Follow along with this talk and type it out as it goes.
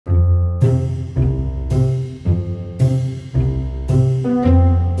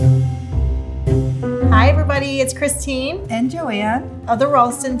it's Christine and Joanne of the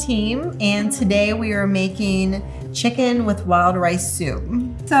Ralston team, and today we are making chicken with wild rice soup.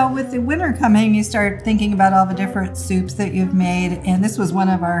 So with the winter coming, you start thinking about all the different soups that you've made, and this was one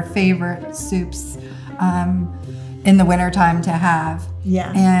of our favorite soups in the winter time to have.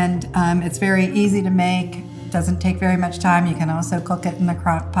 Yeah. And it's very easy to make. Doesn't take very much time. You can also cook it in the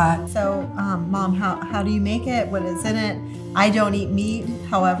crock pot. So, Mom, how do you make it? What is in it? I don't eat meat.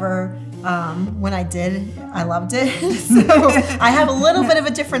 However, when I did, I loved it. So I have a little bit of a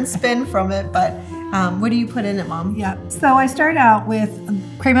different spin from it, but what do you put in it, Mom? Yeah. So I start out with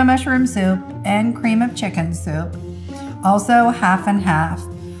cream of mushroom soup and cream of chicken soup. Also half and half.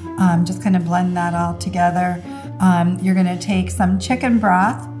 Just kind of blend that all together. You're going to take some chicken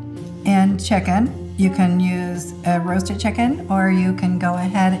broth and chicken. You can use a roasted chicken, or you can go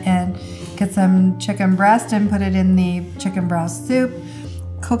ahead and get some chicken breast and put it in the chicken broth soup.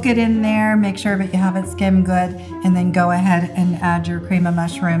 Cook it in there, make sure that you have it skim good, and then go ahead and add your cream of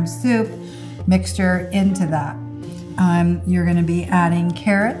mushroom soup mixture into that. You're going to be adding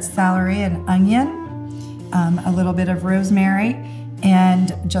carrots, celery, and onion, a little bit of rosemary,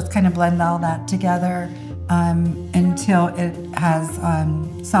 and just kind of blend all that together until it has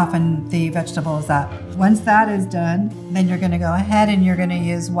softened the vegetables up. Once that is done, then you're going to go ahead and you're going to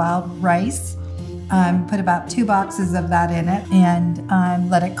use wild rice. Put about 2 boxes of that in it and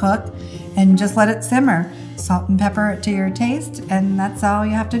let it cook and just let it simmer. Salt and pepper it to your taste, and that's all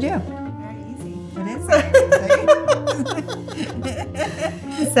you have to do. Very easy. It is very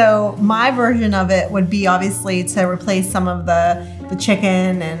easy. So my version of it would be obviously to replace some of the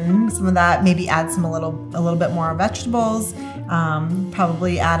chicken and some of that, maybe add a little bit more vegetables,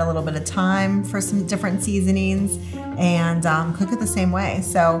 probably add a little bit of thyme for some different seasonings, and cook it the same way.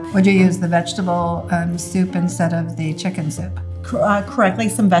 So would you use the vegetable soup instead of the chicken soup? Correct,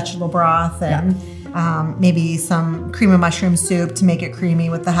 like some vegetable broth and maybe some cream of mushroom soup to make it creamy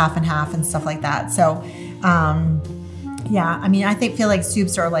with the half and half and stuff like that. So yeah, I mean, feel like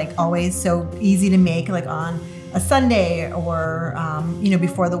soups are like always so easy to make, like on a Sunday or you know,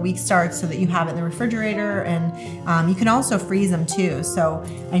 before the week starts, so that you have it in the refrigerator, and you can also freeze them too. So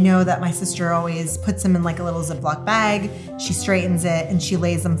I know that my sister always puts them in like a little Ziploc bag. She straightens it and she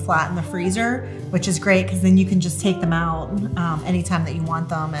lays them flat in the freezer, which is great because then you can just take them out anytime that you want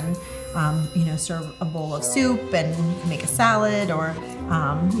them, and you know, serve a bowl of soup, and you can make a salad or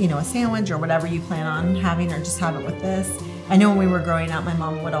you know, a sandwich or whatever you plan on having, or just have it with this. I know when we were growing up, my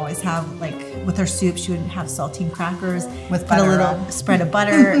mom would always have, like, with her soup, she would have saltine crackers with a little spread of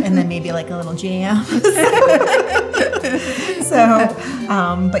butter and then maybe like a little jam. So,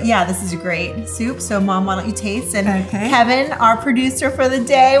 but yeah, this is a great soup. So Mom, why don't you taste? And okay. Kevin, our producer for the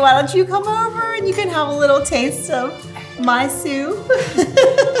day, why don't you come over and you can have a little taste of my soup.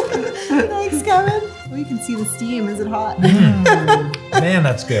 Thanks, Kevin. Oh, you can see the steam. Is it hot? Man,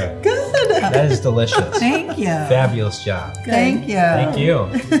 that's good. Good. That is delicious. Thank you. Fabulous job. Good. Thank you. Thank you.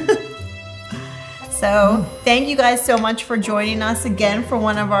 So thank you guys so much for joining us again for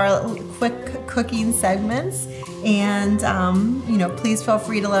one of our quick cooking segments. And you know, please feel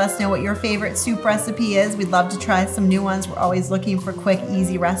free to let us know what your favorite soup recipe is. We'd love to try some new ones. We're always looking for quick,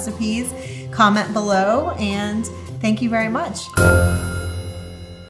 easy recipes. Comment below, and thank you very much.